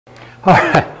All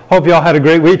right, hope you all had a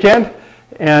great weekend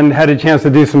and had a chance to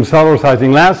do some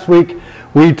Cellercising. Last week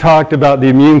we talked about the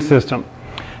immune system,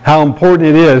 how important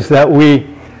it is that we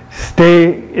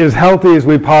stay as healthy as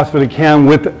we possibly can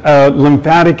with a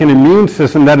lymphatic and immune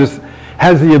system that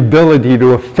has the ability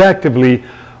to effectively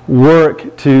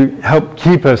work to help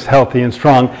keep us healthy and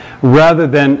strong, rather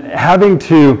than having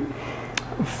to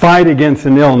fight against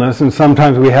an illness, and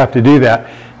sometimes we have to do that.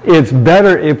 It's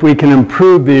better if we can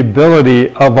improve the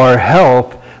ability of our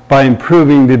health by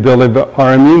improving the ability of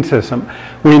our immune system.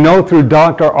 We know through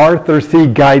Dr. Arthur C.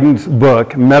 Guyton's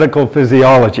book, Medical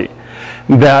Physiology,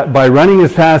 that by running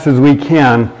as fast as we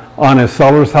can on a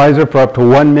Cellerciser for up to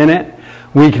 1 minute,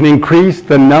 we can increase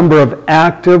the number of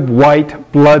active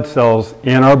white blood cells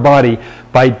in our body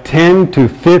by 10 to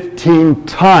 15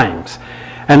 times,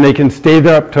 and they can stay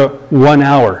there up to 1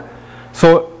 hour.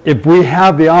 So if we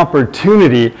have the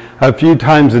opportunity a few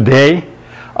times a day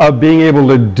of being able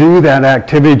to do that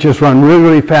activity, just run really,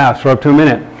 really fast for up to a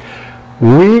minute,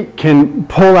 we can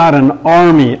pull out an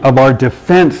army of our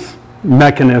defense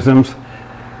mechanisms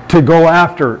to go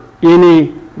after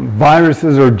any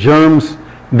viruses or germs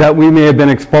that we may have been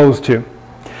exposed to.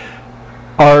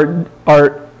 Our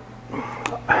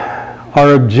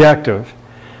objective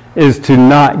is to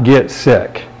not get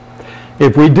sick.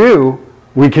 If we do,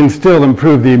 we can still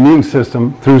improve the immune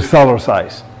system through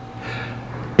Cellercise.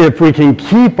 If we can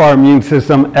keep our immune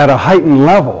system at a heightened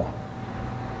level,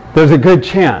 there's a good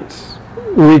chance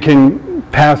we can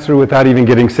pass through without even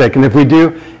getting sick. And if we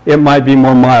do, it might be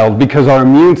more mild because our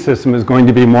immune system is going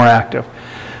to be more active.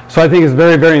 So I think it's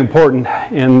very, very important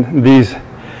in these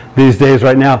days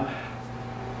right now.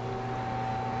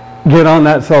 Get on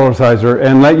that Cellerciser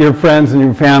and let your friends and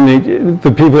your family,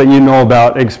 the people that you know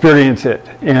about, experience it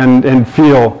and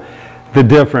feel the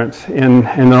difference in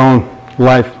their own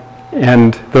life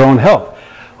and their own health.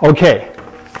 Okay,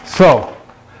 so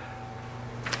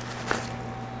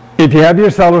if you have your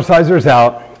Cellercisers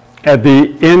out, at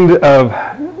the end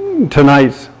of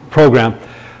tonight's program,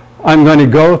 I'm going to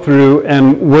go through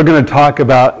and we're going to talk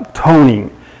about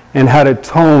toning and how to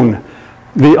tone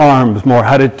the arms more,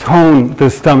 how to tone the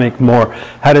stomach more,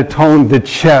 how to tone the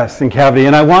chest and cavity.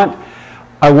 And I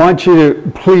want you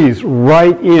to please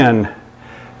write in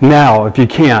now, if you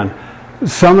can,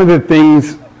 some of the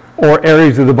things or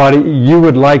areas of the body you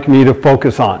would like me to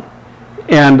focus on.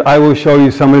 And I will show you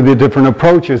some of the different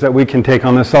approaches that we can take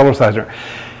on the Cellerciser.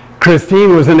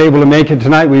 Christine wasn't able to make it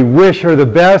tonight. We wish her the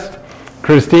best.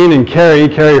 Christine and Carrie,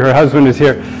 her husband, is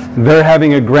here. They're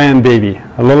having a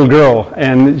grandbaby, a little girl,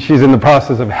 and she's in the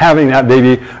process of having that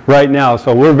baby right now.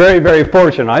 So we're very, very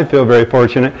fortunate. I feel very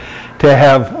fortunate to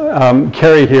have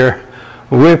Carrie here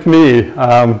with me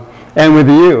and with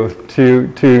you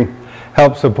to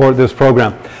help support this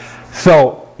program.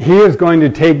 So he is going to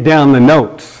take down the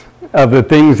notes of the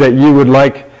things that you would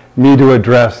like me to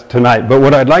address tonight. But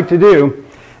what I'd like to do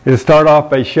is start off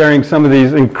by sharing some of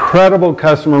these incredible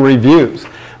customer reviews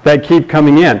that keep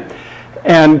coming in.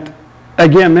 And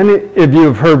again, many of you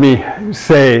have heard me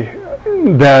say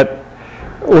that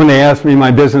when they asked me my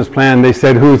business plan, they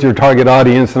said, who's your target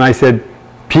audience? And I said,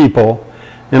 people.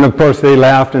 And of course they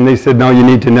laughed and they said, no, you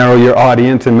need to narrow your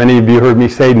audience. And many of you heard me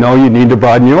say, no, you need to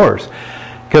broaden yours.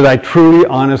 Because I truly,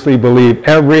 honestly believe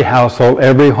every household,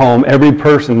 every home, every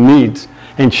person needs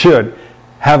and should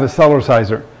have a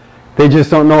Cellerciser. They just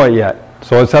don't know it yet.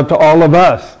 So it's up to all of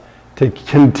us to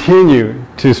continue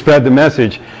to spread the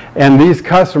message. And these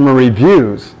customer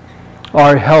reviews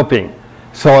are helping.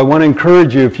 So I want to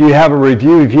encourage you, if you have a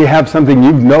review, if you have something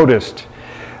you've noticed,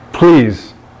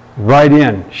 please write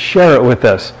in, share it with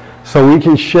us so we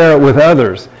can share it with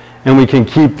others and we can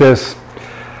keep this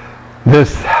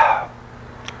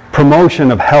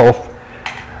promotion of health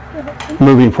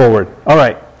moving forward. All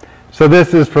right, so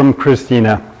this is from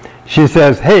Christina. She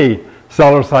says, hey,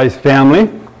 Cellercise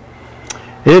family,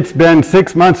 it's been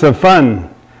 6 months of fun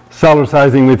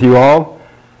Cellercising with you all.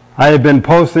 I have been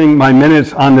posting my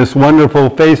minutes on this wonderful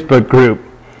Facebook group,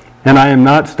 and I am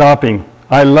not stopping.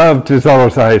 I love to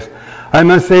Cellercise. I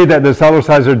must say that the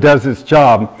Cellerciser does its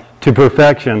job to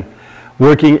perfection,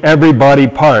 working every body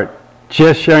part,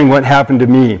 just sharing what happened to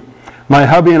me. My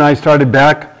hubby and I started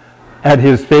back at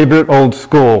his favorite old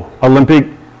school, Olympic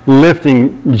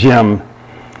lifting gym.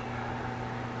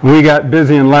 We got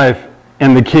busy in life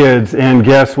and the kids, and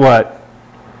guess what?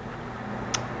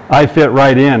 I fit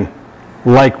right in,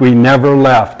 like we never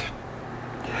left.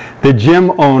 The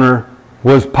gym owner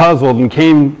was puzzled and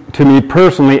came to me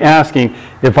personally asking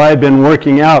if I had been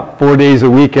working out 4 days a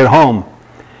week at home.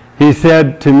 He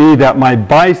said to me that my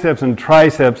biceps and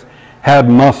triceps had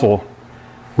muscle.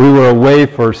 We were away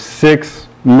for 6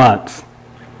 months.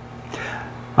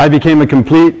 I became a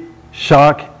complete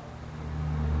shock.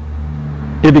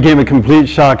 It became a complete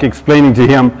shock explaining to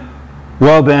him,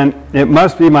 well then, it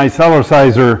must be my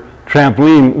Cellerciser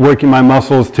trampoline working my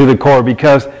muscles to the core,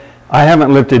 because I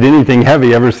haven't lifted anything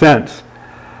heavy ever since.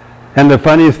 And the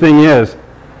funniest thing is,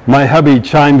 my hubby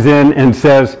chimes in and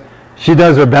says, she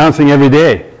does her bouncing every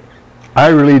day. I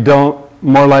really don't,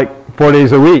 more like 4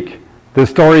 days a week. The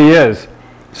story is,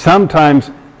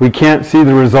 sometimes we can't see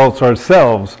the results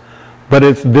ourselves, but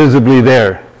it's visibly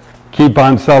there. Keep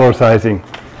on Cellercising.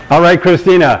 All right,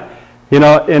 Christina, you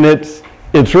know, and it's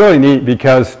really neat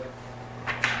because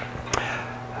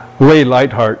Wade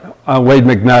Lightheart, Wade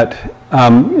McNutt,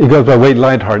 he goes by Wade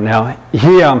Lightheart now. He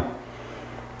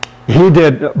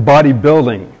did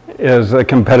bodybuilding as a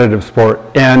competitive sport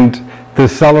and the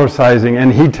Cellercising,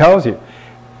 and he tells you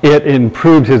it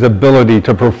improved his ability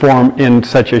to perform in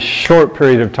such a short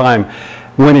period of time,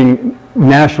 winning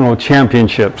national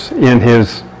championships in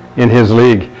his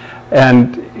league,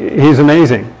 and he's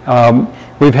amazing.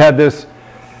 We've had this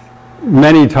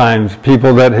many times,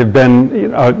 people that have been,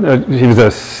 he was a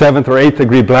 7th or 8th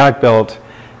degree black belt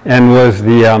and was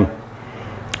the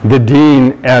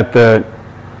dean at the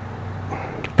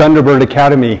Thunderbird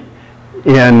Academy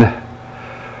in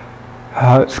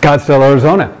Scottsdale,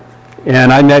 Arizona.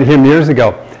 And I met him years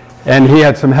ago, and he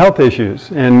had some health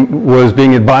issues and was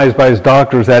being advised by his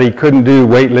doctors that he couldn't do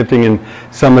weightlifting and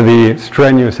some of the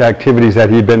strenuous activities that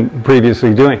he'd been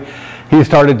previously doing. He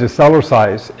started to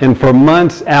Cellercise, and for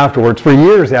months afterwards, for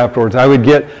years afterwards, I would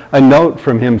get a note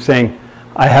from him saying,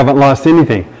 I haven't lost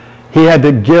anything. He had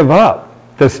to give up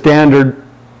the standard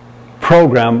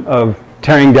program of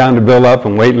tearing down to build up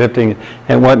and weightlifting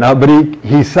and whatnot, but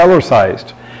he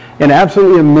Cellercised, and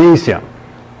absolutely amazed him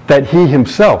that he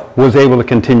himself was able to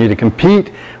continue to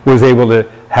compete, was able to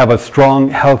have a strong,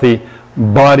 healthy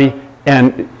body,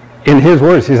 and in his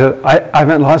words, he said, I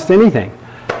haven't lost anything.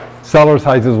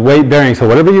 Cellercise is weight bearing, so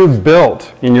whatever you've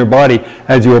built in your body,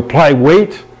 as you apply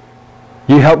weight,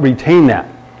 you help retain that.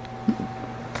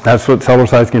 That's what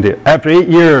Cellercise can do. After 8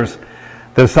 years,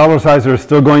 the Cellerciser is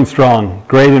still going strong.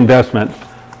 Great investment.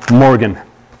 Morgan.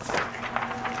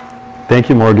 Thank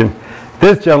you, Morgan.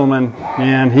 This gentleman,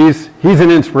 man, he's an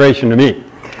inspiration to me.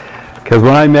 Because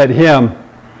when I met him,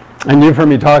 and you've heard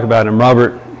me talk about him,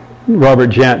 Robert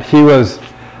Gent, he was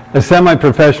a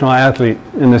semi-professional athlete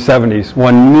in the 70s,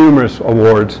 won numerous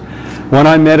awards. When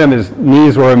I met him, his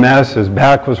knees were a mess, his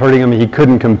back was hurting him, he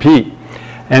couldn't compete.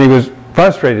 And he was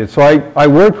frustrated. So I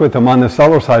worked with him on the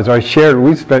Cellerciser.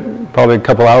 We spent probably a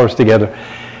couple hours together.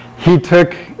 He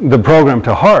took the program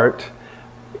to heart.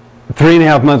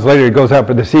 3.5 months later, he goes out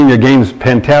for the Senior Games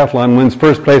pentathlon, wins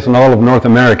first place in all of North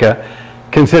America,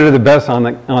 considered the best on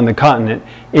the continent.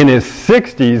 In his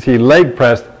 60s, he leg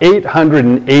pressed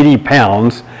 880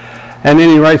 pounds, and then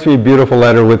he writes me a beautiful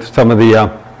letter with some of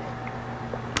the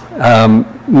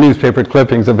newspaper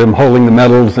clippings of him holding the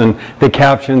medals and the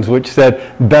captions which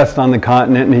said best on the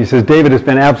continent, and he says, David, it's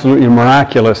been absolutely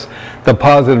miraculous the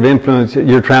positive influence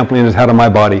your trampoline has had on my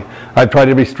body. I've tried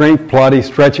every strength, Pilates,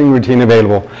 stretching routine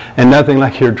available, and nothing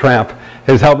like your tramp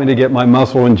has helped me to get my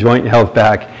muscle and joint health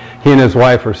back. He and his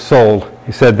wife are sold.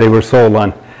 He said they were sold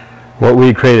on what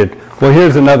we created. Well,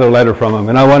 here's another letter from him,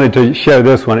 and I wanted to share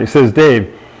this one. It says,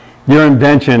 Dave, your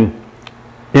invention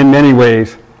in many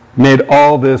ways made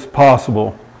all this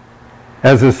possible,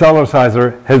 as the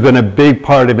Cellerciser has been a big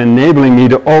part of enabling me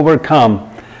to overcome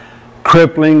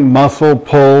crippling muscle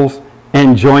pulls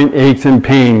and joint aches and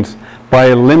pains by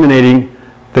eliminating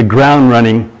the ground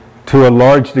running to a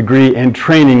large degree and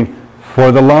training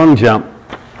for the long jump,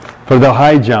 for the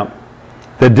high jump,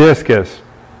 the discus,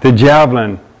 the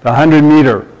javelin, the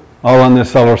 100-meter, all on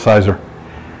this Cellerciser.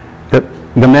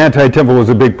 The Manti Temple was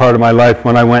a big part of my life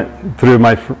when I went through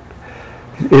my,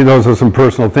 those are some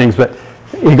personal things, but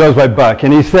he goes by Buck,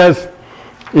 and he says,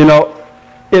 you know,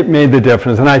 it made the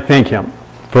difference, and I thank him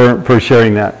for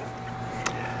sharing that.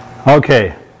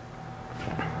 Okay.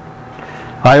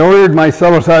 I ordered my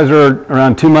Cellerciser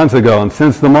around 2 months ago, and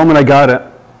since the moment I got it,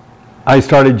 I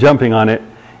started jumping on it.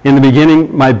 In the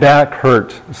beginning, my back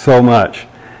hurt so much.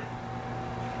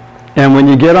 And when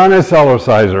you get on a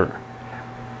Cellerciser,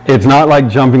 it's not like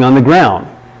jumping on the ground.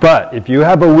 But if you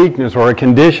have a weakness or a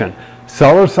condition,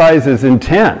 Cellercise is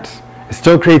intense. It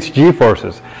still creates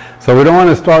G-forces. So we don't want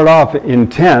to start off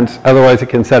intense, otherwise it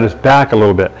can set us back a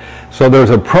little bit. So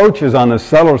there's approaches on the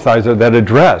Cellerciser that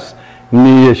address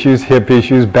knee issues, hip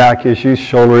issues, back issues,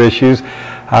 shoulder issues,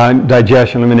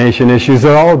 digestion, elimination issues.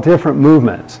 They're all different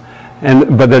movements,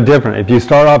 but they're different. If you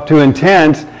start off too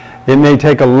intense, it may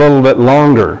take a little bit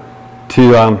longer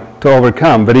to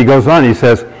overcome. But he goes on, he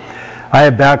says, I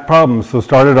have back problems, so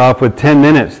started off with 10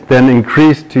 minutes, then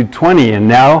increased to 20, and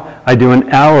now I do an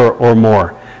hour or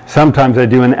more. Sometimes I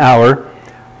do an hour.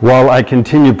 While I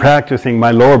continue practicing,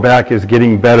 my lower back is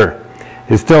getting better.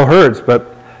 It still hurts,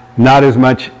 but not as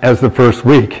much as the first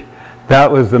week. That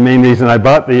was the main reason I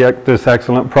bought this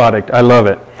excellent product. I love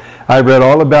it. I've read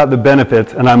all about the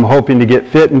benefits, and I'm hoping to get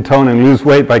fit and tone and lose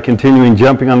weight by continuing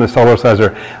jumping on the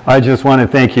Cellerciser. I just want to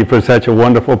thank you for such a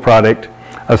wonderful product.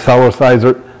 A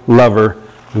Cellerciser lover,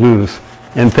 Luz.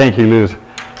 And thank you, Luz.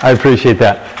 I appreciate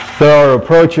that. There are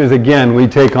approaches, again, we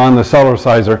take on the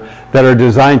Cellerciser that are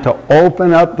designed to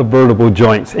open up the vertebral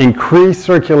joints, increase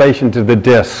circulation to the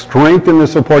disc, strengthen the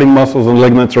supporting muscles and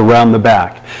ligaments around the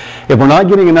back. If we're not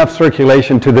getting enough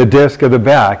circulation to the disc of the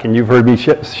back, and you've heard me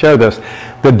share this,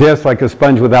 the disc, like a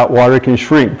sponge without water, can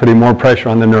shrink, putting more pressure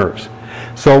on the nerves.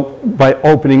 So by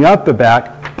opening up the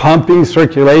back, pumping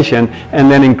circulation,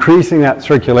 and then increasing that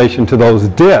circulation to those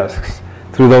discs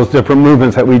through those different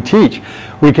movements that we teach,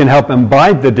 we can help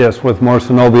imbibe the disc with more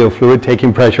synovial fluid,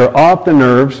 taking pressure off the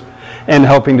nerves and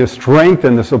helping to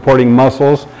strengthen the supporting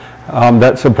muscles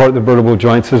that support the vertebral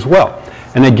joints as well.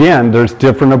 And again, there's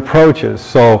different approaches.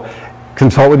 So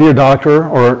consult with your doctor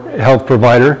or health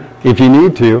provider if you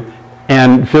need to,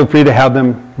 and feel free to have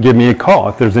them give me a call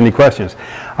if there's any questions.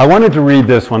 I wanted to read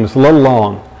this one. It's a little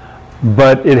long,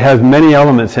 but it has many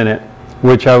elements in it,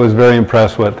 which I was very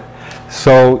impressed with.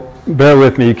 So bear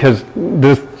with me, because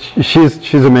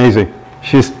she's amazing.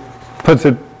 She puts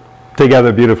it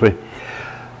together beautifully.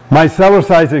 My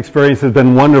Cellercise experience has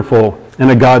been wonderful and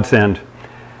a godsend.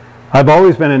 I've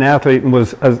always been an athlete and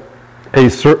was a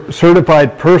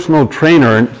certified personal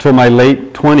trainer until my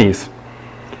late 20s.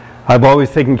 I've always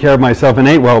taken care of myself and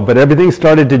ate well, but everything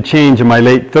started to change in my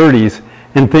late 30s,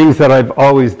 and things that I've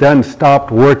always done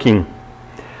stopped working.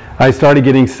 I started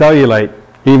getting cellulite,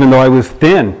 even though I was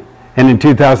thin, and in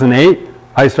 2008,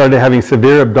 I started having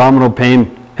severe abdominal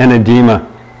pain and edema.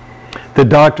 The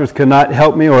doctors could not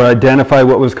help me or identify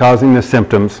what was causing the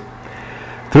symptoms.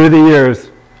 Through the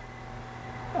years,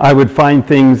 I would find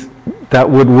things that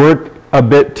would work a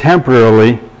bit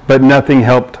temporarily, but nothing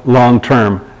helped long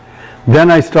term.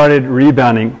 Then I started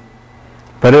rebounding,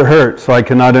 but it hurt, so I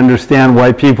could not understand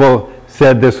why people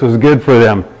said this was good for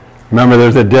them. Remember,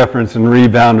 there's a difference in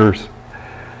rebounders.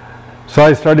 So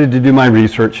I started to do my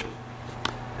research,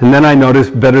 and then I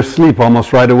noticed better sleep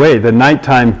almost right away. The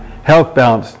nighttime health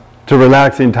balance to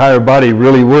relax the entire body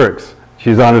really works.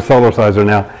 She's on her Cellerciser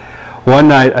now. One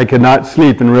night I could not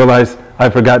sleep and realized I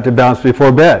forgot to bounce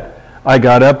before bed. I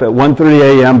got up at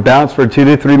 1:30 a.m., bounced for 2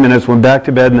 to 3 minutes, went back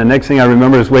to bed, and the next thing I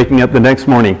remember is waking up the next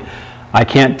morning. I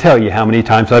can't tell you how many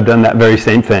times I've done that very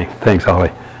same thing. Thanks,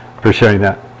 Holly, for sharing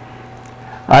that.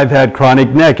 I've had chronic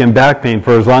neck and back pain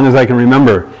for as long as I can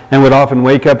remember, and would often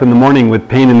wake up in the morning with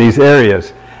pain in these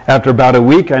areas. After about a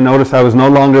week, I noticed I was no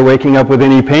longer waking up with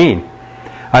any pain.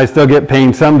 I still get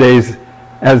pain some days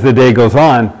as the day goes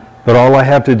on, but all I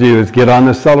have to do is get on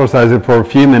the Cellerciser for a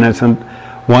few minutes, and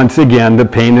once again the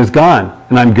pain is gone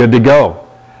and I'm good to go.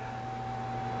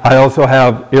 I also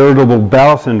have irritable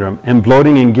bowel syndrome, and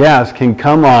bloating and gas can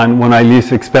come on when I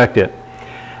least expect it.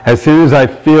 As soon as I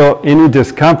feel any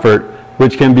discomfort,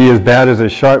 which can be as bad as a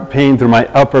sharp pain through my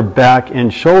upper back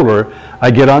and shoulder, I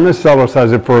get on the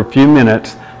Cellerciser for a few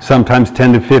minutes, sometimes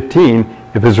 10 to 15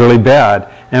 if it's really bad,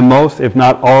 and most, if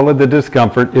not all, of the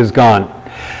discomfort is gone.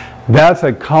 That's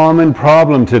a common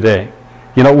problem today.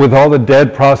 You know, with all the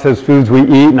dead processed foods we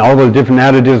eat and all the different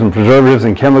additives and preservatives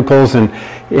and chemicals, and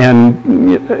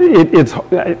it's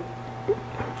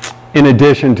in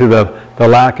addition to the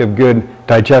lack of good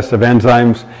digestive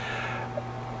enzymes,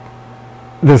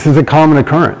 this is a common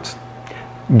occurrence.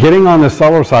 Getting on the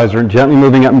Cellerciser, gently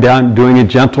moving up and down, doing a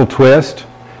gentle twist,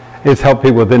 it's helped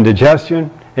people with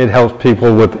indigestion. It helps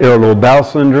people with irritable bowel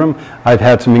syndrome. I've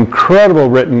had some incredible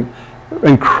written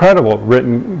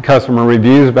customer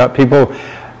reviews about people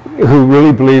who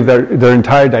really believe that their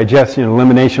entire digestion and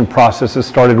elimination process has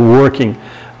started working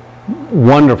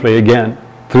wonderfully again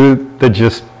through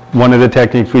just one of the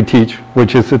techniques we teach,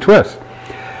 which is the twist.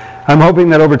 I'm hoping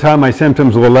that over time my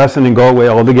symptoms will lessen and go away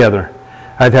altogether.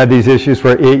 I've had these issues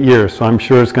for 8 years, so I'm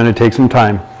sure it's going to take some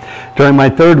time. During my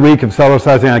 3rd week of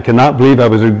Cellercising, I could not believe I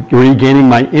was regaining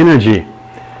my energy.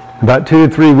 About 2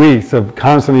 to 3 weeks of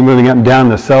constantly moving up and down,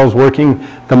 the cells working,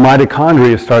 the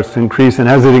mitochondria starts to increase, and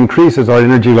as it increases, our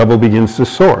energy level begins to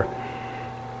soar.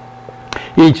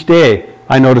 Each day,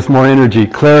 I notice more energy,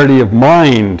 clarity of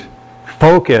mind,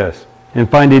 focus, and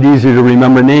find it easier to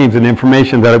remember names and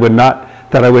information that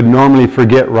I would normally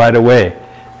forget right away.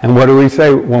 And what do we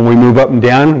say when we move up and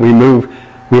down?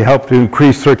 We help to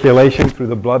increase circulation through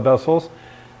the blood vessels,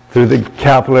 through the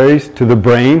capillaries, to the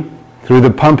brain, through through the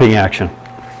pumping action.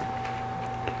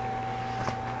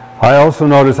 I also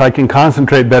notice I can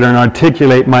concentrate better and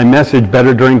articulate my message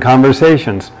better during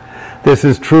conversations. This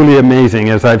is truly amazing,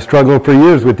 as I've struggled for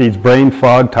years with these brain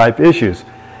fog type issues.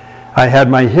 I had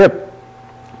my hip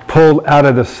pulled out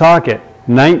of the socket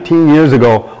 19 years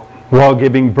ago while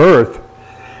giving birth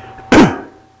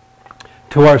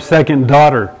to our second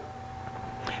daughter.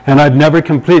 And I've never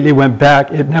completely went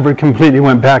back, it never completely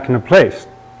went back into place.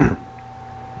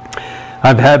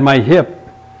 I've had my hip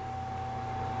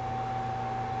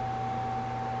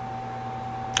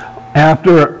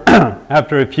after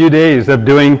a few days of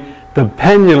doing the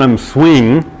pendulum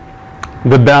swing,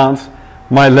 the bounce,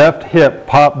 my left hip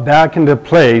popped back into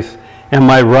place and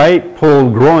my right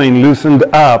pulled groin loosened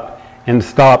up and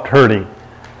stopped hurting.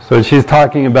 So what she's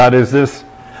talking about is this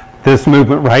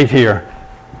movement right here.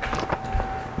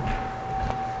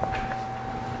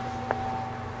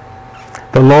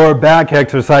 The lower back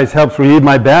exercise helps relieve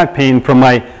my back pain from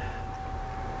my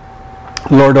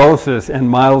lordosis and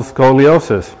mild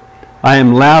scoliosis. I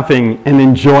am laughing and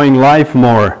enjoying life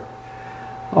more,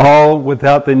 all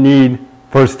without the need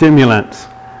for stimulants.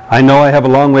 I know I have a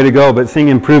long way to go, but seeing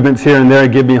improvements here and there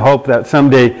give me hope that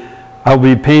someday I'll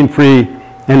be pain-free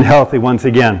and healthy once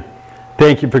again.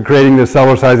 Thank you for creating the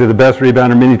Cellerciser, the best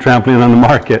rebounder mini trampoline on the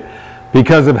market.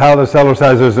 Because of how the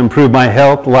Cellerciser has improved my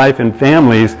health, life, and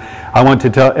families, I want to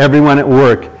tell everyone at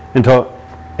work until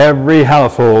every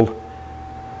household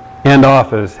and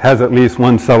office has at least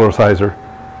one Cellerciser.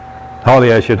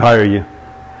 Holly, I should hire you.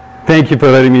 Thank you for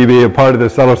letting me be a part of the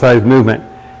Cellercise movement.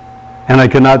 And I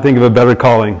could not think of a better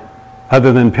calling,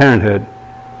 other than parenthood,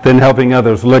 than helping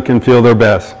others look and feel their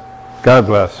best. God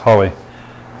bless, Holly.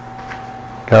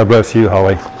 God bless you,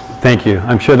 Holly. Thank you.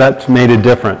 I'm sure that's made a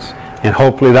difference. And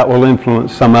hopefully that will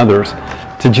influence some others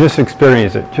to just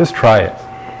experience it. Just try it.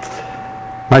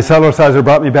 My Cellerciser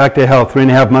brought me back to health.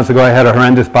 3.5 months ago I had a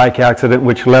horrendous bike accident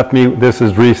which left me, this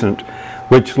is recent,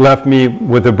 which left me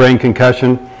with a brain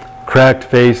concussion, cracked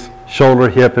face, shoulder,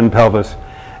 hip, and pelvis.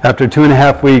 After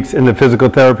 2.5 weeks in the physical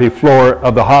therapy floor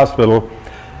of the hospital,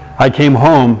 I came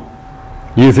home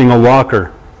using a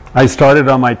walker. I started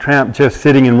on my tramp just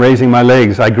sitting and raising my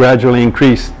legs. I gradually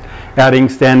increased, adding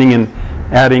standing and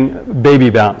adding baby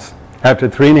bounce. After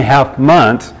 3.5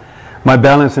 months, my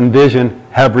balance and vision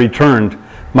have returned.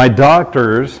 My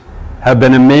doctors have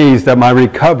been amazed at my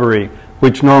recovery,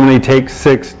 which normally takes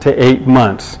 6 to 8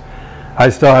 months. I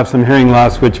still have some hearing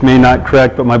loss, which may not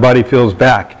correct, but my body feels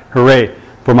back. Hooray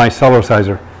for my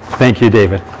Cellerciser. Thank you,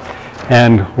 David.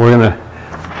 And we're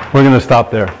gonna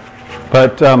stop there.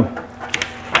 But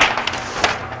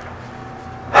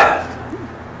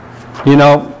you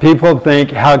know, people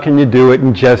think, how can you do it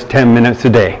in just 10 minutes a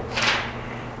day?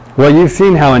 Well, you've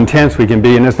seen how intense we can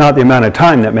be, and it's not the amount of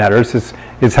time that matters,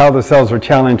 it's how the cells are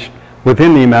challenged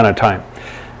within the amount of time.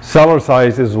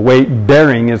 Cellercise is weight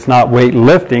bearing, it's not weight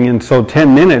lifting, and so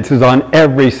 10 minutes is on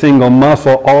every single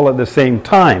muscle all at the same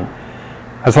time.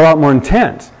 That's a lot more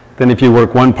intense than if you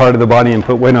work one part of the body and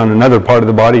put weight on another part of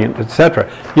the body,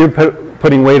 etc. You're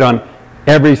putting weight on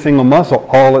every single muscle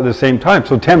all at the same time.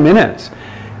 So 10 minutes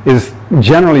is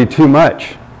generally too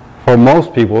much for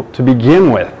most people to begin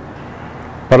with.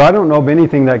 But I don't know of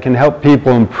anything that can help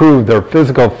people improve their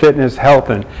physical fitness, health,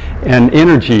 and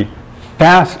energy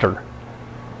faster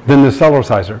than the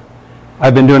Cellerciser.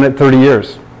 I've been doing it 30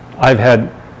 years. I've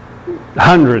had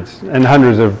hundreds and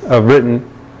hundreds of written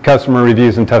customer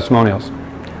reviews and testimonials.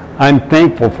 I'm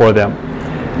thankful for them.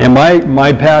 And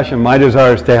my passion, my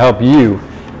desire is to help you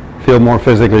feel more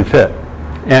physically fit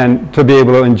and to be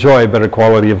able to enjoy a better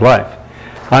quality of life.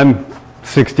 I'm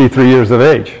 63 years of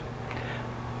age.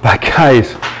 But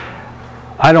guys,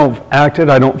 I don't act it,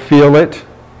 I don't feel it,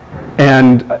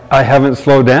 and I haven't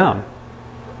slowed down.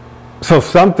 So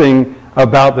something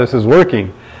about this is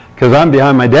working, because I'm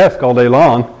behind my desk all day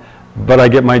long, but I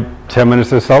get my 10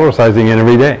 minutes of Cellercising in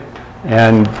every day,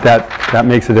 and that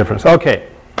makes a difference. Okay,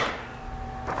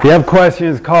 if you have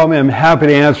questions, call me. I'm happy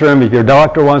to answer them. If your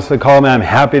doctor wants to call me, I'm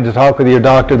happy to talk with your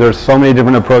doctor. There's so many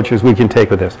different approaches we can take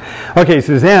with this. Okay,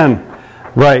 Suzanne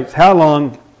writes, how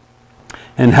long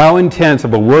and how intense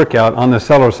of a workout on the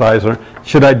Cellerciser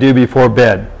should I do before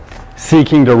bed,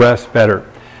 seeking to rest better?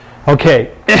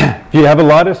 Okay, if you have a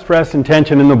lot of stress and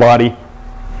tension in the body,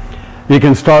 you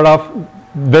can start off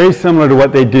very similar to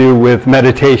what they do with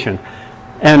meditation,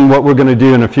 and what we're going to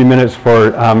do in a few minutes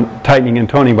for tightening and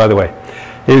toning, by the way,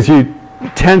 is you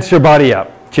tense your body up.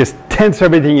 Just tense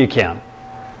everything you can,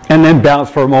 and then bounce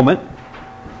for a moment.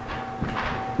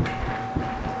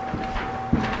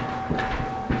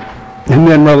 And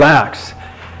then relax.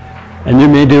 And you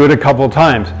may do it a couple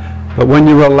times. But when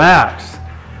you relax,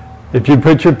 If you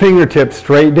put your fingertips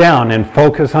straight down and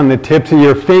focus on the tips of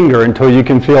your finger until you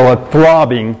can feel a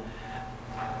throbbing,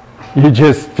 you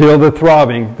just feel the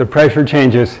throbbing, the pressure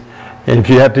changes. And if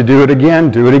you have to do it again,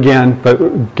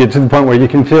 but get to the point where you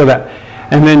can feel that.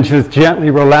 And then just gently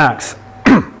relax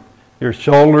your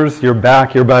shoulders, your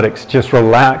back, your buttocks. Just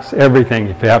relax everything.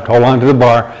 If you have to hold on to the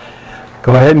bar,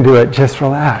 go ahead and do it. Just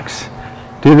relax.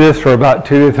 Do this for about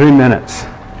 2 to 3 minutes.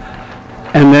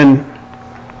 And then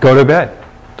go to bed.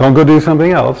 Don't go do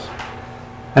something else,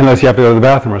 unless you have to go to the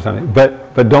bathroom or something.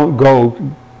 But don't go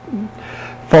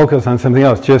focus on something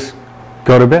else. Just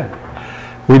go to bed.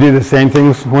 We do the same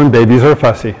things when babies are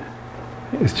fussy.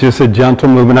 It's just a gentle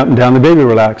movement up and down. The baby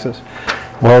relaxes.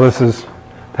 Well,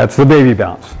 that's the baby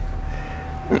bounce.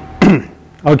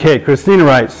 Okay, Christina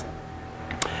writes,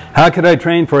 how could I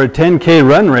train for a 10K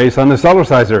run race on the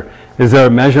Cellerciser? Is there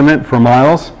a measurement for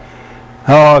miles?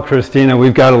 Oh, Christina,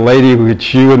 we've got a lady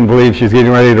which you wouldn't believe, she's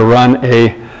getting ready to run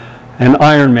an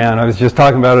Ironman. I was just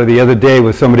talking about her the other day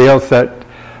with somebody else that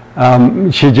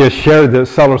she just shared the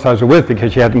Cellerciser with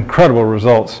because she had incredible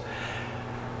results.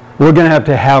 We're going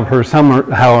to have her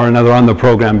somehow or another on the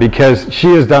program because she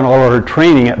has done all of her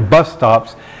training at bus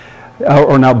stops,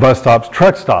 or not bus stops,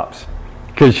 truck stops,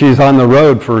 because she's on the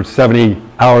road for 70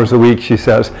 hours a week, she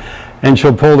says, and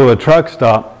she'll pull to a truck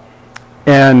stop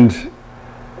and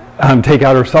take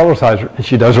out her Cellerciser, and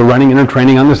she does her running and her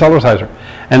training on the Cellerciser,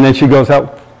 and then she goes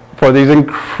out for these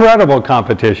incredible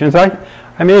competitions. I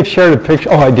may have shared a picture.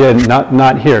 Oh, I did.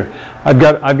 Not here. I've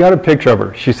got a picture of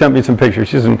her. She sent me some pictures.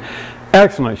 She's in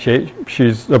excellent shape.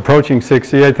 She's approaching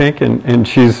 60, I think, and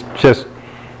she's just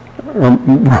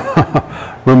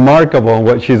remarkable in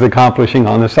what she's accomplishing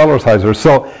on the Cellerciser.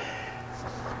 So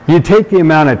you take the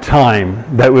amount of time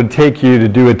that would take you to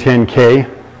do a 10K,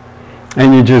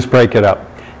 and you just break it up.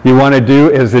 You want to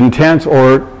do as intense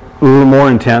or a little more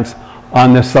intense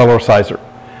on the Cellerciser.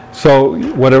 So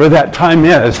whatever that time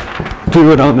is,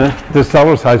 do it on the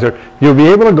Cellerciser. You'll be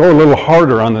able to go a little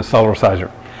harder on the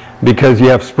Cellerciser because you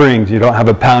have springs. You don't have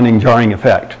a pounding, jarring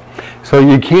effect. So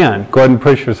you can go ahead and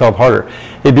push yourself harder.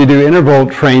 If you do interval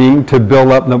training to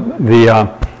build up the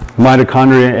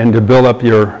mitochondria and to build up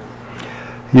your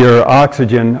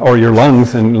oxygen or your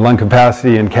lungs and lung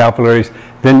capacity and capillaries,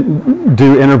 then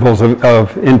do intervals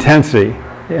of intensity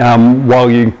while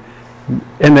you,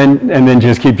 and then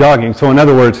just keep jogging. So in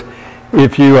other words,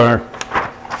 if you're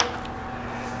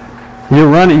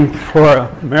running for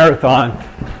a marathon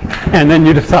and then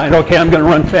you decide, okay, I'm going to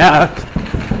run fast,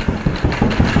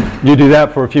 you do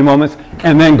that for a few moments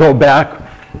and then go back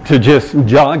to just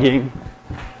jogging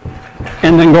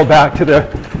and then go back to the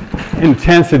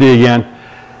intensity again,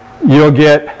 you'll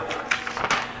get,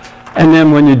 and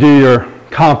then when you do your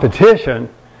competition,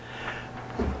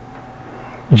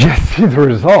 just see the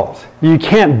results. You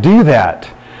can't do that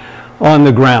on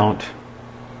the ground,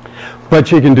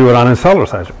 but you can do it on a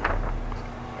Cellerciser.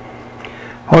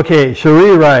 Okay,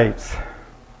 Cherie writes,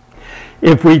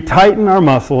 if we tighten our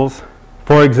muscles,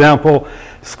 for example,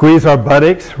 squeeze our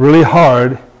buttocks really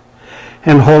hard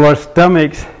and hold our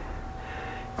stomachs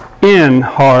in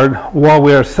hard while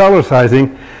we are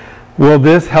Cellercising, will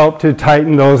this help to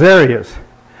tighten those areas?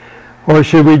 Or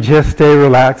should we just stay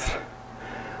relaxed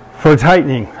for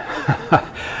tightening?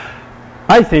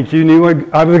 I think you knew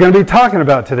what I was going to be talking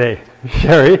about today,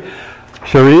 Cherie.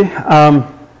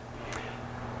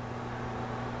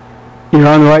 You're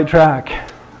on the right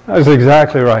track. That's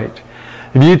exactly right.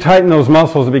 If you tighten those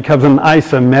muscles, it becomes an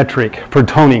isometric for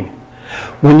toning.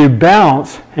 When you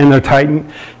bounce and they're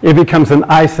tightened, it becomes an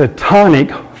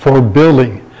isotonic for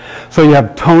building. So you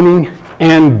have toning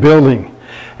and building.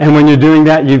 And when you're doing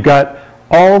that, you've got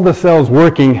all the cells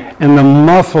working and the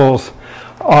muscles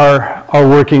are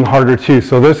working harder too.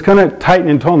 So that's going to tighten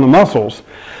and tone the muscles.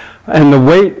 And the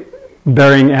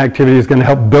weight-bearing activity is going to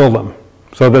help build them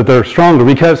so that they're stronger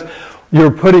because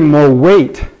you're putting more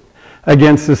weight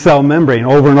against the cell membrane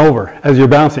over and over as you're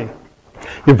bouncing.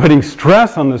 You're putting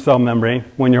stress on the cell membrane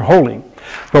when you're holding.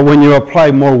 But when you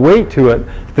apply more weight to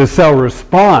it, the cell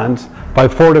responds by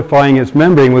fortifying its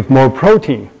membrane with more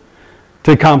protein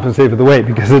to compensate for the weight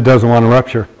because it doesn't want to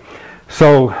rupture.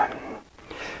 So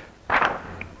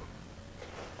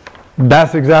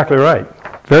that's exactly right.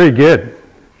 Very good.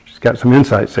 Just got some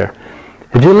insights there.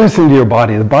 If you listen to your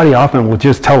body, the body often will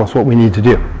just tell us what we need to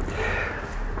do.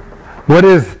 What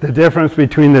is the difference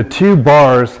between the two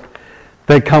bars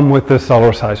that come with the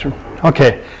Cellerciser?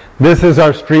 Okay, this is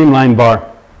our streamlined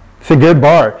bar. It's a good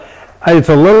bar. It's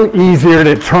a little easier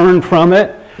to turn from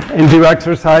it and do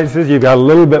exercises. You've got a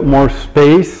little bit more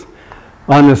space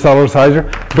on the Cellerciser,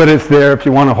 but it's there if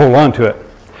you want to hold on to it.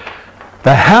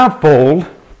 The half fold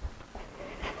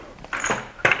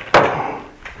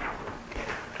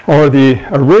or the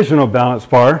original balance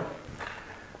bar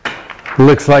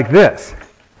looks like this.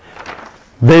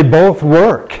 They both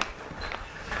work.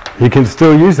 You can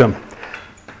still use them.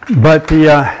 But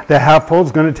the half fold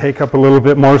is going to take up a little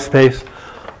bit more space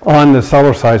on the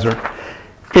Cellerciser.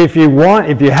 If you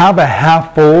have a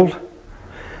half fold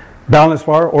balance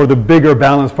bar or the bigger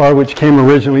balance bar, which came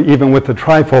originally even with the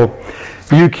trifold,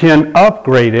 you can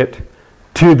upgrade it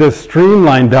to the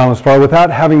streamlined balance bar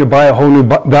without having to buy a whole new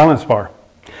balance bar.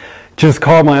 Just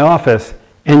call my office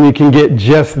and you can get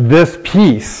just this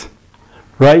piece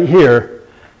right here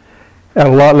at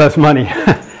a lot less money.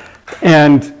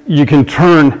 And you can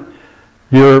turn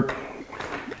your,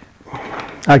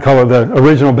 I call it the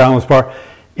original balance bar,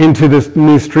 into this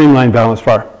new streamlined balance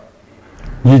bar.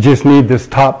 You just need this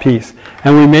top piece.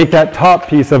 And we make that top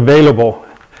piece available.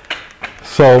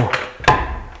 So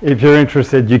if you're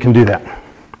interested, you can do that.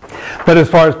 But as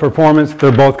far as performance,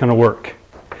 they're both going to work.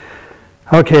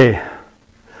 Okay,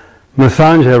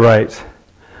 Masanja writes,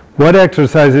 what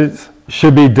exercises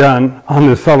should be done on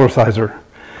the Cellerciser?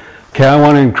 Okay, I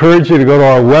want to encourage you to go to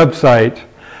our website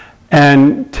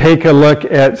and take a look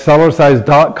at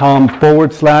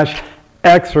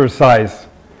cellercise.com/exercise.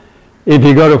 If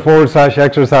you go to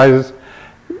 /exercises,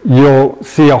 you'll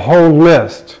see a whole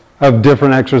list of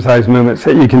different exercise movements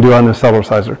that you can do on the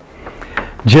Cellerciser.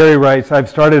 Jerry writes, I've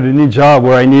started a new job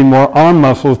where I need more arm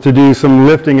muscles to do some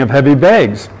lifting of heavy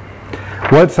bags.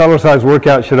 What Cellercise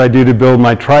workout should I do to build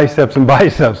my triceps and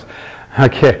biceps?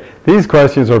 Okay, these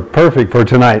questions are perfect for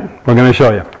tonight. We're going to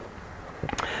show you.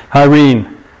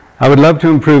 Irene, I would love to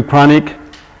improve chronic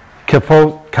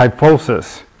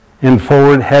kyphosis in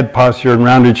forward head posture and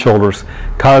rounded shoulders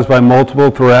caused by multiple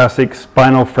thoracic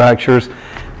spinal fractures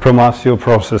from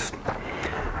osteoporosis.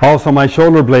 Also, my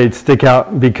shoulder blades stick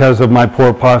out because of my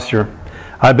poor posture.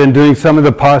 I've been doing some of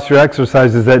the posture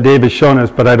exercises that Dave has shown us,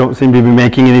 but I don't seem to be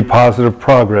making any positive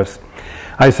progress.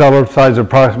 I Cellercise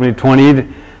approximately 20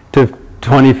 to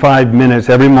 25 minutes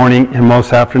every morning and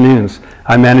most afternoons.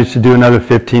 I managed to do another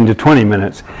 15 to 20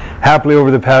 minutes. Happily, over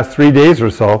the past 3 days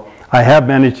or so, I have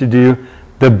managed to do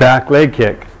the back leg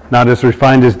kick, not as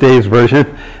refined as Dave's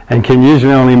version, and can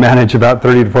usually only manage about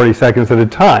 30 to 40 seconds at a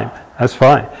time. That's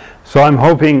fine. So I'm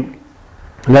hoping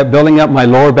that building up my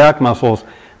lower back muscles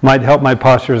might help my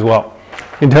posture as well.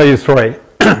 I can tell you a story.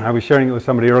 I was sharing it with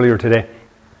somebody earlier today.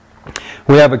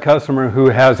 We have a customer who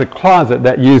has a closet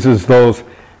that uses those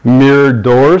mirrored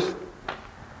doors,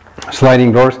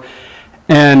 sliding doors,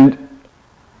 and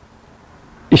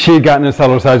she had gotten a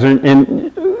Cellerciser,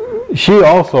 and she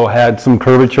also had some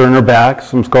curvature in her back,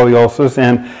 some scoliosis,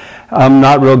 and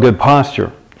not real good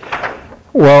posture.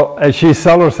 Well, as she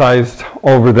Cellercised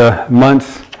over the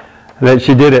months that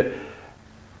she did it,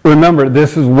 remember,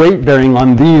 this is weight bearing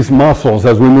on these muscles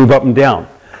as we move up and down.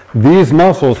 These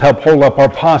muscles help hold up our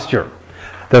posture.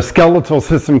 The skeletal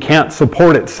system can't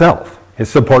support itself. It's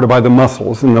supported by the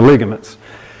muscles and the ligaments.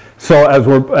 So as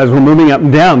we're moving up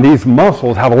and down, these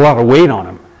muscles have a lot of weight on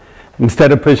them.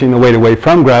 Instead of pushing the weight away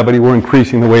from gravity, we're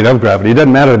increasing the weight of gravity. It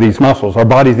doesn't matter these muscles. Our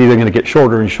body's either going to get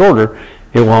shorter and shorter,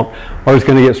 it won't, or it's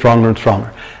going to get stronger and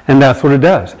stronger. And that's what it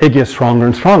does. It gets stronger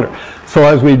and stronger. So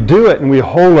as we do it and we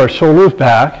hold our shoulders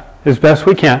back as best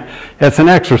we can, it's an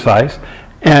exercise.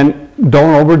 And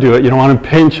don't overdo it. You don't want to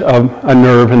pinch a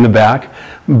nerve in the back.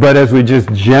 But as we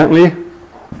just gently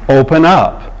open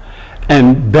up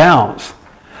and bounce,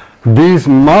 these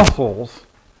muscles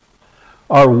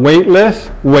are weightless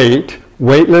weight.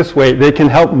 They can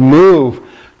help move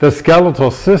the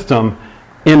skeletal system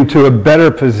into a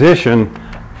better position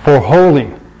for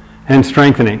holding and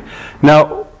strengthening.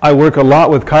 Now, I work a lot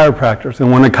with chiropractors,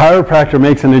 and when a chiropractor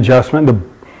makes an adjustment, the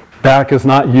back is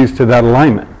not used to that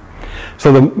alignment.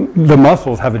 So the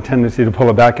muscles have a tendency to pull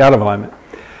it back out of alignment.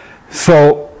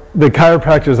 So the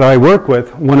chiropractors that I work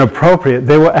with, when appropriate,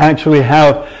 they will actually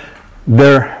have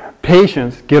their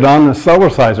patients get on the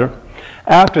Cellerciser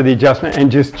after the adjustment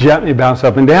and just gently bounce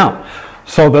up and down,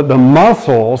 so that the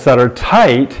muscles that are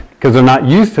tight, because they're not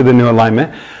used to the new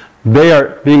alignment, they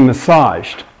are being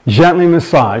massaged, gently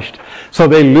massaged, so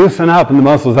they loosen up, and the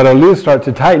muscles that are loose start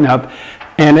to tighten up,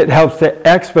 and it helps to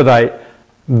expedite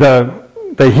the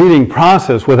healing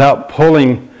process without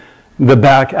pulling the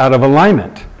back out of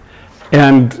alignment.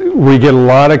 And we get a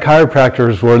lot of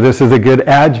chiropractors where this is a good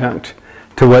adjunct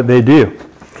to what they do.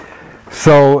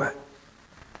 So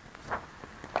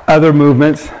other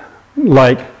movements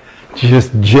like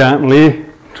just gently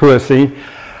twisting,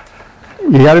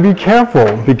 you got to be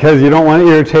careful because you don't want to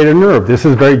irritate a nerve. This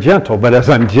is very gentle, but as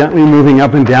I'm gently moving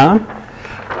up and down,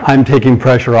 I'm taking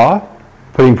pressure off,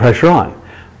 putting pressure on,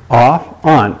 off,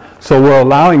 on. So we're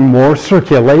allowing more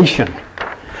circulation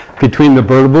between the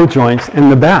vertebral joints and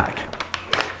the back.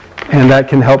 And that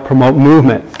can help promote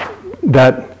movement.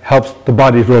 That helps the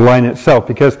body to align itself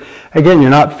because, again, you're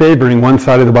not favoring one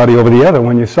side of the body over the other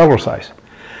when you Cellercise.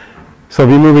 So if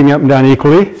you're moving up and down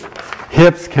equally,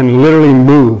 hips can literally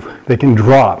move. They can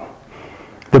drop.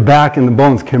 The back and the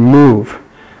bones can move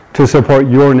to support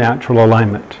your natural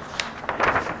alignment.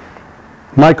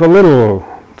 Michael,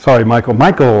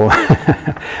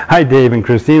 hi Dave and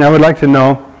Christine. I would like to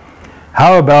know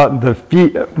how about the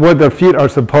feet, what the feet are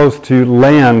supposed to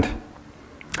land,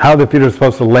 how the feet are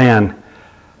supposed to land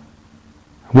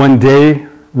one day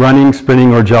running,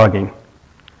 sprinting, or jogging.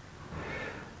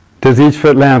 Does each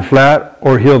foot land flat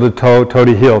or heel to toe, toe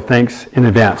to heel? Thanks in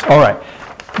advance. All right,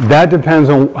 that depends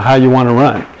on how you want to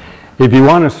run. If you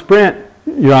want to sprint,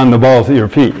 you're on the balls of your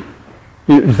feet.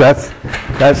 That's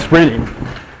sprinting.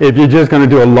 If you're just going to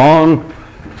do a long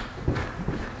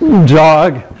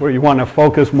jog where you want to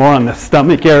focus more on the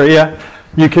stomach area,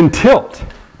 you can tilt.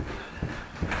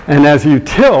 And as you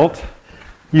tilt,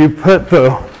 you put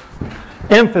the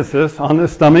emphasis on the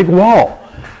stomach wall.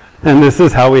 And this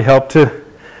is how we help to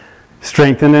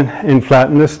strengthen and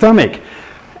flatten the stomach.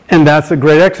 And that's a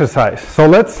great exercise. So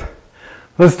let's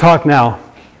talk now.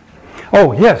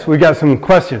 Oh, yes, we got some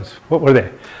questions. What were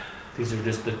they? These are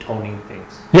just the toning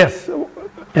things. Yes,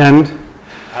 and?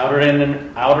 Outer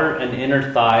and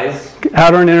inner thighs.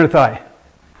 Outer and inner thigh.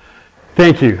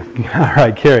 Thank you. All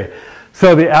right, Carrie.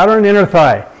 So the outer and inner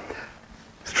thigh.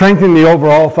 Strengthening the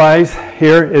overall thighs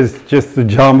here is just the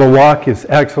jumbo walk is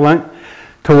excellent.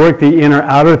 To work the inner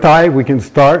outer thigh, we can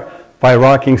start by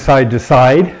rocking side to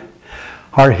side.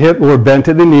 Our hip, we're bent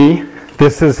at the knee.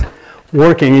 This is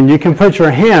working, and you can put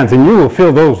your hands, and you will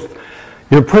feel those.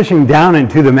 You're pushing down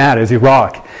into the mat as you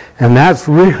rock, and that's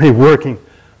really working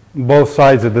both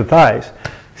sides of the thighs.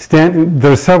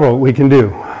 There's several we can do.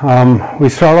 We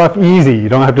start off easy. You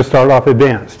don't have to start off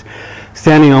advanced.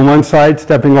 Standing on one side,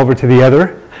 stepping over to the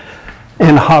other,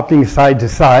 and hopping side to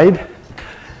side.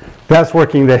 That's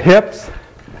working the hips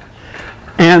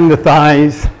and the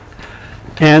thighs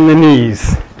and the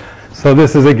knees. So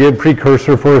this is a good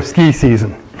precursor for ski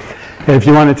season. And if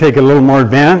you want to take it a little more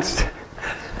advanced,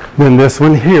 then this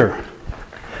one here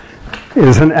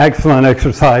is an excellent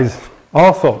exercise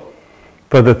also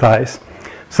for the thighs.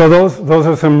 So those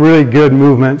are some really good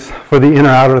movements for the inner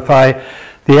outer thigh.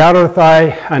 The outer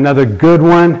thigh, another good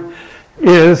one,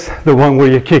 is the one where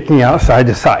you're kicking out side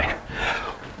to side.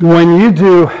 When you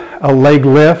do a leg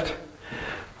lift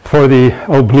for the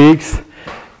obliques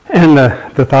and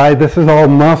the thigh, this is all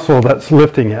muscle that's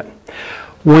lifting it.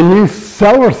 When you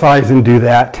Cellercise and do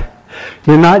that,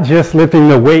 you're not just lifting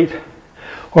the weight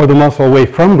or the muscle away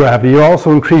from gravity, you're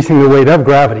also increasing the weight of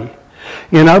gravity.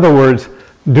 In other words,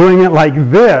 doing it like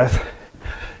this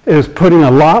is putting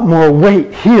a lot more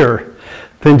weight here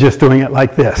than just doing it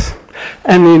like this.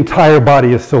 And the entire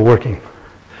body is still working.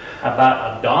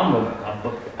 About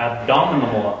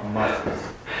abdominal muscles.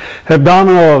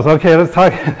 Abdominals, okay, let's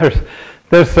talk.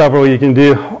 There's several you can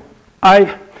do.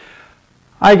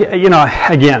 You know,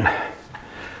 again,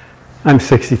 I'm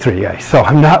 63, guys, so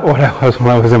I'm not what I was when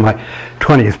I was in my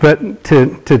 20s. But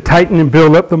to tighten and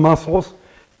build up the muscles,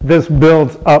 this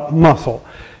builds up muscle.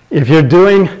 If you're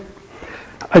doing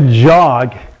a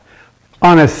jog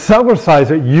on a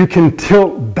Cellerciser, you can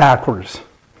tilt backwards.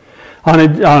 On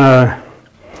a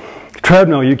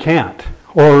treadmill, you can't.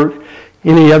 Or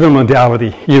any other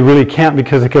modality, you really can't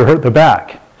because it could hurt the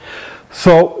back.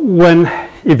 So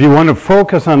if you want to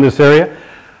focus on this area,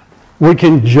 we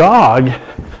can jog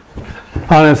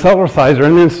on a Cellerciser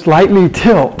and then slightly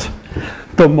tilt.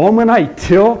 The moment I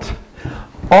tilt,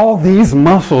 all these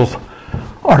muscles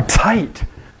are tight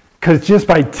because just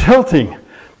by tilting,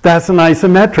 that's an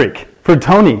isometric for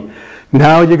toning.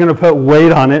 Now you're going to put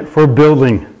weight on it for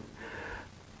building.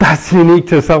 That's unique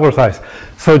to Cellercise.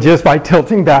 So just by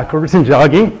tilting backwards and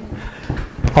jogging,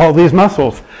 all these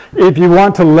muscles. If you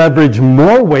want to leverage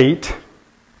more weight,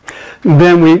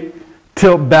 then we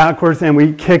tilt backwards and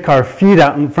we kick our feet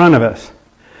out in front of us.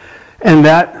 And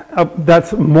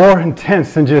that's more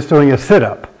intense than just doing a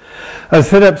sit-up. A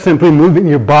sit-up simply moving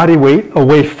your body weight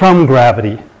away from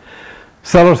gravity.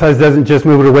 Cellercise doesn't just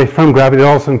move it away from gravity, it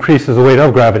also increases the weight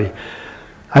of gravity.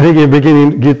 I think you're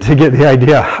beginning to get the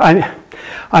idea.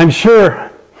 I'm sure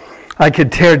I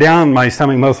could tear down my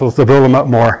stomach muscles to build them up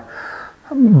more,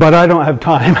 but I don't have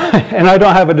time and I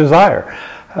don't have a desire.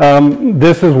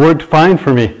 This has worked fine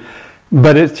for me,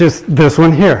 but it's just this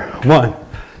one here. 1,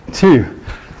 2,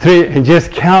 3, and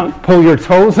just count, pull your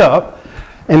toes up,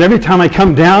 and every time I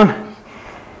come down,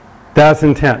 that's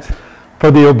intense.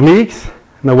 For the obliques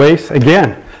and the waist,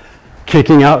 again,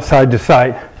 kicking out side to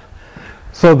side.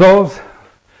 So those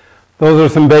Those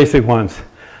are some basic ones.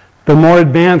 The more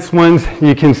advanced ones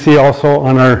you can see also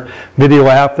on our video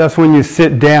app. That's when you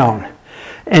sit down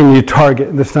and you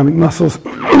target the stomach muscles.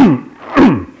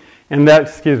 And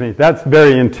that's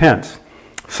very intense.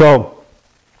 So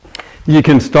you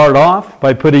can start off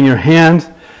by putting your hands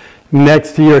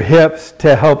next to your hips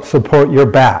to help support your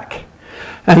back.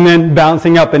 And then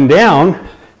bouncing up and down,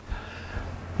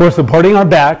 we're supporting our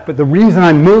back, but the reason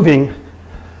I'm moving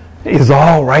is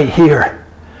all right here.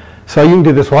 So you can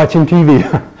do this watching TV.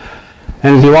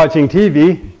 And as you're watching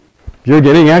TV, you're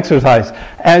getting exercise.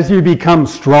 As you become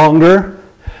stronger,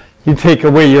 you take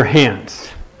away your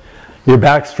hands. Your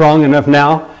back's strong enough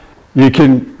now, you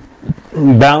can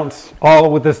bounce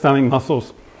all with the stomach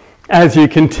muscles. As you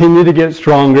continue to get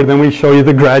stronger, then we show you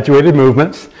the graduated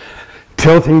movements.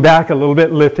 Tilting back a little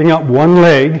bit, lifting up one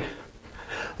leg,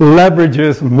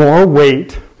 leverages more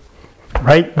weight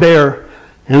right there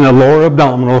in the lower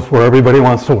abdominals where everybody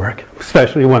wants to work,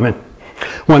 especially women.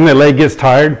 When the leg gets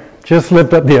tired, just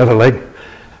lift up the other leg.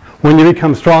 When you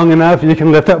become strong enough, you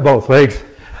can lift up both legs,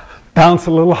 bounce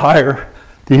a little higher.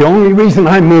 The only reason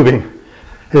I'm moving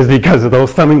is because of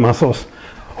those stomach muscles,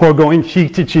 or going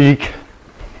cheek to cheek,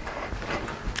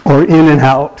 or in and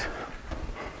out,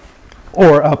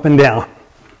 or up and down.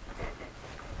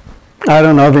 I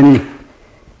don't know of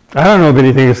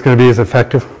anything that's going to be as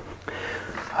effective.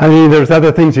 I mean, there's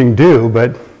other things you can do,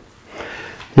 but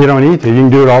you don't need to. You can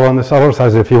do it all on the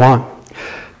Cellercise if you want.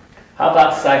 How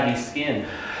about saggy skin?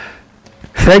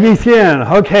 Saggy skin,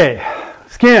 okay.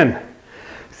 Skin.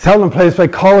 It's held in place by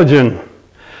collagen.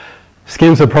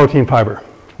 Skin's a protein fiber.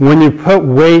 When you put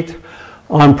weight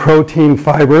on protein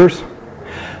fibers,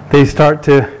 they start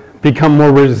to become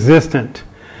more resistant,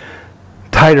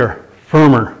 tighter,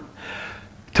 firmer.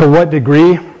 To what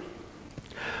degree?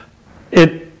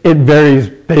 It varies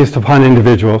based upon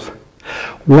individuals.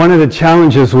 One of the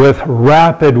challenges with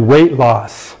rapid weight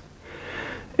loss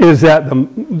is that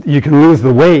you can lose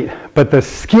the weight, but the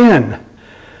skin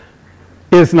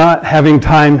is not having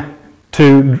time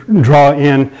to draw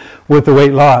in with the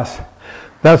weight loss.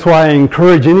 That's why I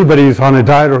encourage anybody who's on a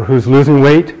diet or who's losing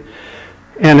weight,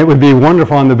 and it would be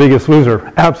wonderful on The Biggest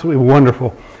Loser, absolutely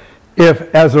wonderful,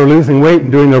 if as they're losing weight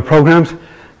and doing their programs,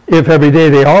 if every day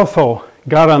they also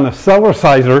got on the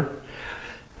Cellerciser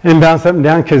and bounced up and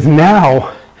down, because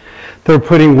now they're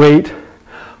putting weight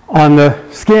on the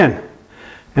skin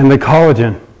and the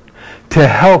collagen to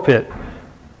help it.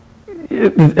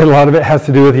 A lot of it has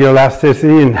to do with your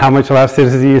elasticity and how much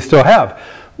elasticity you still have.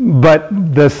 But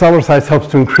the Cellercise helps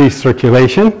to increase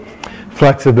circulation,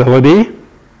 flexibility,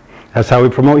 that's how we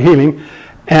promote healing,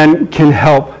 and can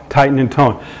help tighten and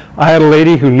tone. I had a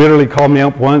lady who literally called me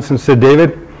up once and said,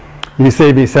 David, you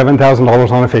saved me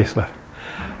 $7,000 on a facelift.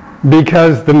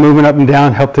 Because the movement up and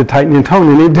down helped to tighten and tone,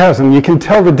 and it does. And you can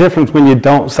tell the difference when you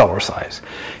don't Cellercise.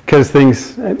 Because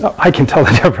I can tell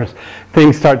the difference.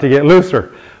 Things start to get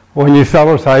looser. When you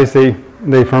Cellercise,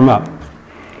 they firm up.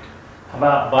 How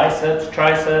about biceps,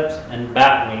 triceps, and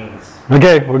bat wings?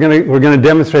 Okay, we're gonna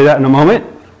demonstrate that in a moment.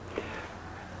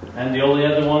 And the only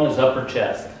other one is upper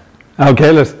chest.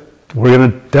 Okay, let's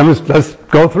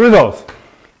go through those.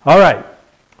 All right.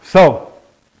 So,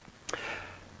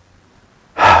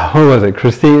 who was it?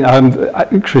 Christina,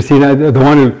 the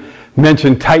one who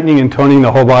mentioned tightening and toning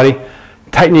the whole body,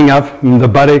 tightening up the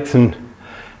buttocks, and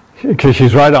because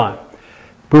she's right on.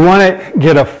 We want to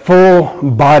get a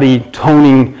full body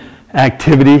toning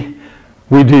activity.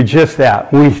 We do just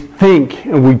that. We think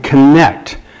and we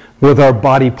connect with our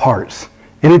body parts.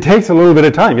 And it takes a little bit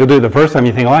of time. You'll do it the first time,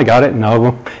 you think, oh, I got it.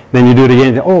 No, then you do it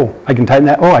again. Oh, I can tighten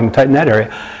that. Oh, I can tighten that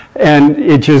area. And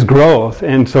it just grows,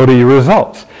 and so do your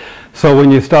results. So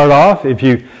when you start off, if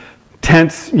you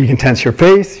tense, you can tense your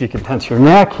face, you can tense your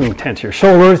neck, you can tense your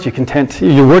shoulders,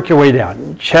 you work your way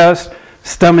down. Chest,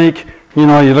 stomach, you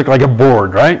look like a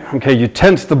board, right? Okay, you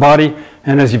tense the body,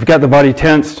 and as you've got the body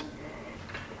tensed,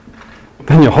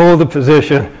 then you hold the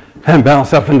position and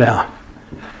bounce up and down.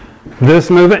 This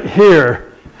movement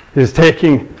here is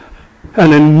taking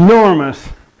an enormous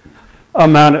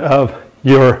amount of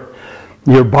your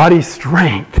body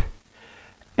strength,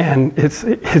 and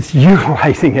it's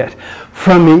utilizing it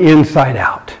from the inside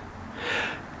out.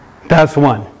 That's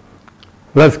one.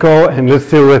 Let's go and let's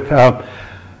do with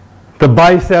the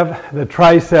bicep, the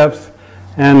triceps,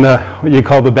 and what you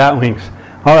call the bat wings.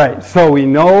 All right, so we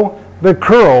know the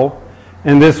curl,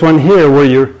 and this one here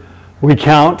where we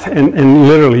count, and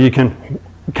literally you can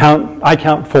count, I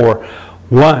count 4.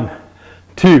 1,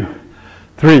 2,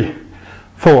 3,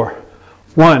 4.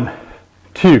 1,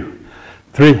 2,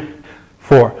 3,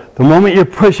 4. The moment you're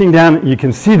pushing down, you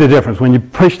can see the difference. When you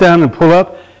push down and pull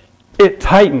up, it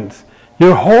tightens.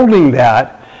 You're holding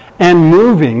that and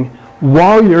moving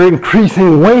while you're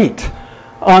increasing weight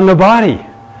on the body.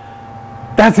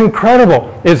 That's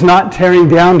incredible. It's not tearing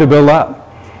down to build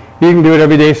up. You can do it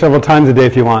every day, several times a day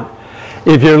if you want.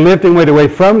 If you're lifting weight away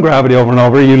from gravity over and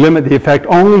over, you limit the effect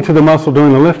only to the muscle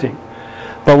doing the lifting.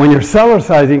 But when you're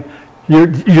Cellercising,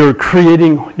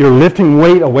 you're lifting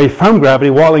weight away from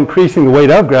gravity while increasing the weight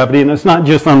of gravity, and it's not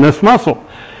just on this muscle.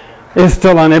 It's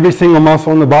still on every single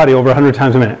muscle in the body over 100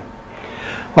 times a minute.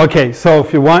 Okay, so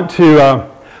if you want to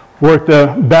work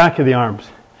the back of the arms,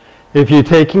 if you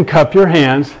take and cup your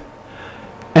hands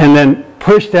and then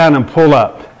push down and pull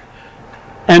up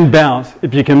and bounce.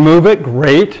 If you can move it,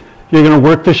 great. You're going to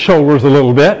work the shoulders a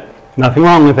little bit. Nothing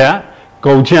wrong with that.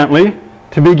 Go gently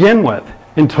to begin with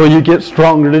until you get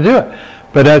stronger to do it.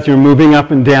 But as you're moving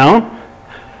up and down,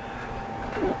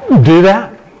 do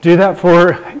that. Do that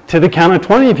to the count of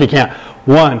 20 if you can.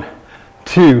 1,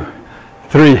 2,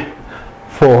 3,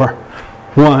 4.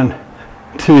 1,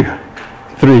 2,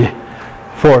 3,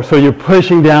 4. So you're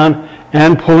pushing down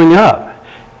and pulling up.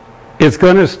 It's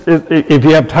going to, if you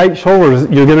have tight shoulders,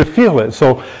 you're going to feel it.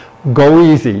 So go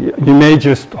easy. You may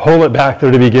just hold it back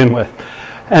there to begin with.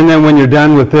 And then when you're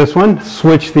done with this one,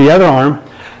 switch the other arm.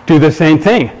 Do the same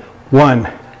thing. 1,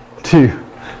 2,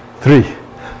 3,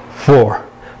 4.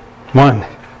 1,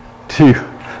 2,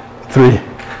 3,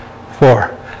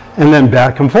 4. And then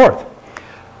back and forth.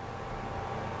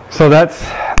 So that's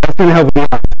going to help a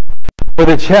lot. For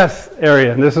the chest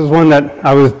area, and this is one that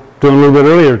I was doing a little bit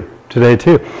earlier today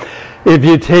too. If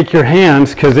you take your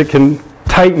hands, because it can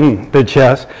tighten the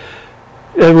chest,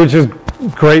 which is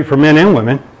great for men and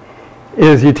women,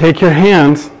 is you take your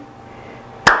hands,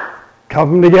 cup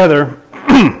them together,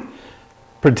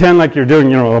 pretend like you're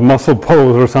doing, a muscle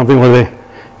pose or something where they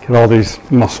get all these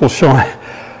muscles showing.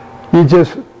 You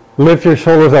just lift your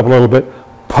shoulders up a little bit,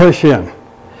 push in,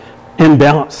 and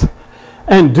bounce.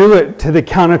 And do it to the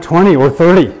count of 20 or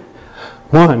 30.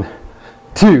 1,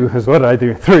 2 is what I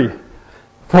do. 3,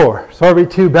 4. So every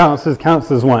 2 bounces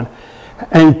counts as 1.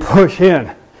 And push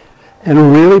in.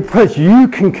 And really push. You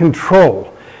can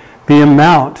control the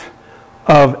amount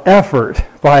of effort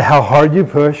by how hard you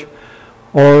push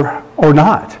or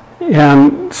not.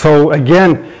 And so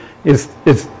again, it's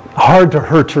hard to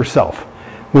hurt yourself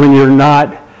when you're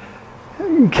not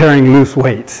carrying loose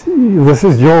weights. This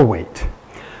is your weight.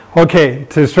 Okay,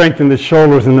 to strengthen the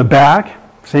shoulders and the back,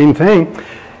 same thing.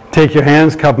 Take your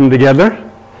hands, cup them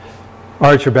together,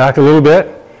 arch your back a little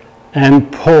bit, and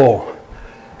pull.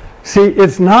 See,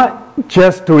 it's not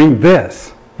just doing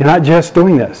this. You're not just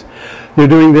doing this. You're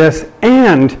doing this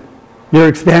and you're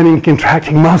expanding and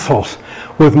contracting muscles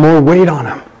with more weight on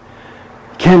them.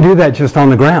 You can't do that just on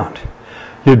the ground.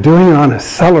 You're doing it on a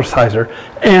Cellerciser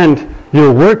and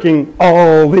you're working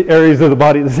all the areas of the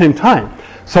body at the same time.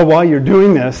 So while you're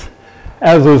doing this,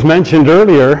 as was mentioned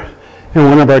earlier in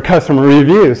one of our customer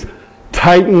reviews,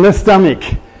 tighten the stomach,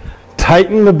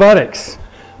 tighten the buttocks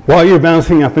while you're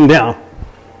bouncing up and down.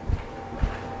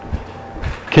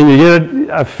 Can you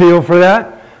get a feel for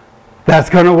that? That's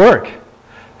going to work.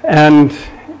 And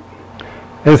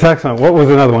it's excellent. What was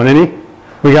another one? Any?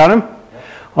 We got him?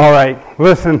 All right.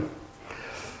 Listen.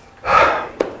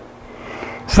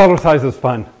 Cellercise is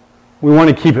fun. We want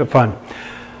to keep it fun.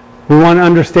 We want to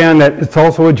understand that it's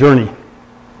also a journey.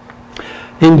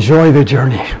 Enjoy the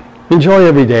journey. Enjoy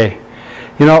every day.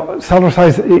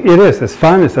 Cellercise, it is. It's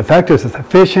fun, it's effective, it's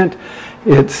efficient,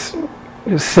 it's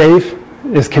safe,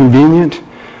 it's convenient,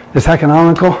 it's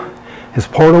economical, it's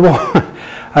portable.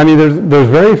 I mean, there's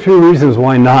very few reasons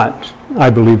why not, I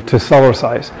believe, to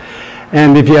Cellercise.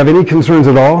 And if you have any concerns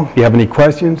at all, if you have any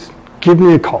questions, give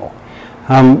me a call.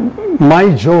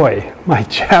 My joy, my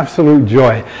absolute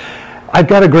joy, I've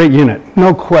got a great unit,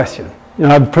 no question.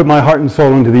 I've put my heart and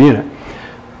soul into the unit.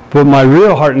 But my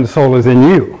real heart and soul is in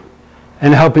you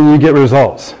and helping you get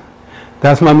results.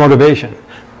 That's my motivation.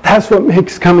 That's what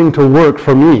makes coming to work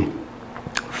for me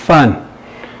fun,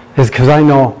 is because I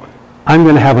know I'm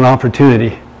going to have an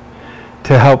opportunity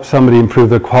to help somebody improve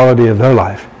the quality of their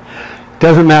life.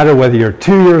 Doesn't matter whether you're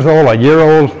 2 years old, a year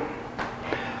old,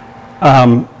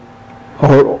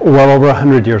 or well over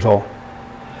 100 years old.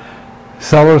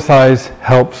 Cellercise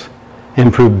helps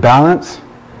improve balance,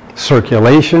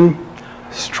 circulation,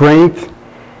 strength,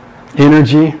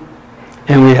 energy,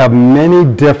 and we have many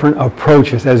different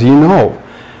approaches, as you know,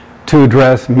 to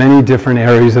address many different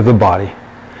areas of the body.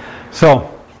 So,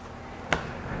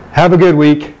 have a good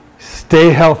week, stay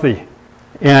healthy,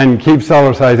 and keep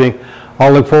Cellercising.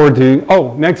 I'll look forward to,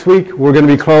 next week we're going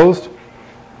to be closed.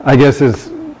 I guess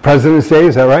it's President's Day,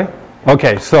 is that right?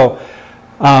 Okay, so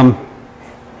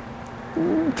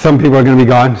some people are going to be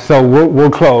gone, so we'll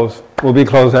close. We'll be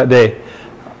closed that day.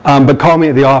 But call me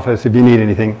at the office if you need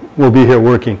anything. We'll be here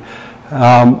working.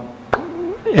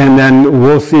 And then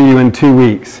we'll see you in 2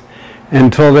 weeks.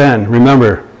 Until then,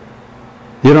 remember,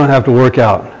 you don't have to work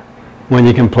out when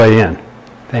you can play in.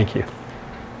 Thank you.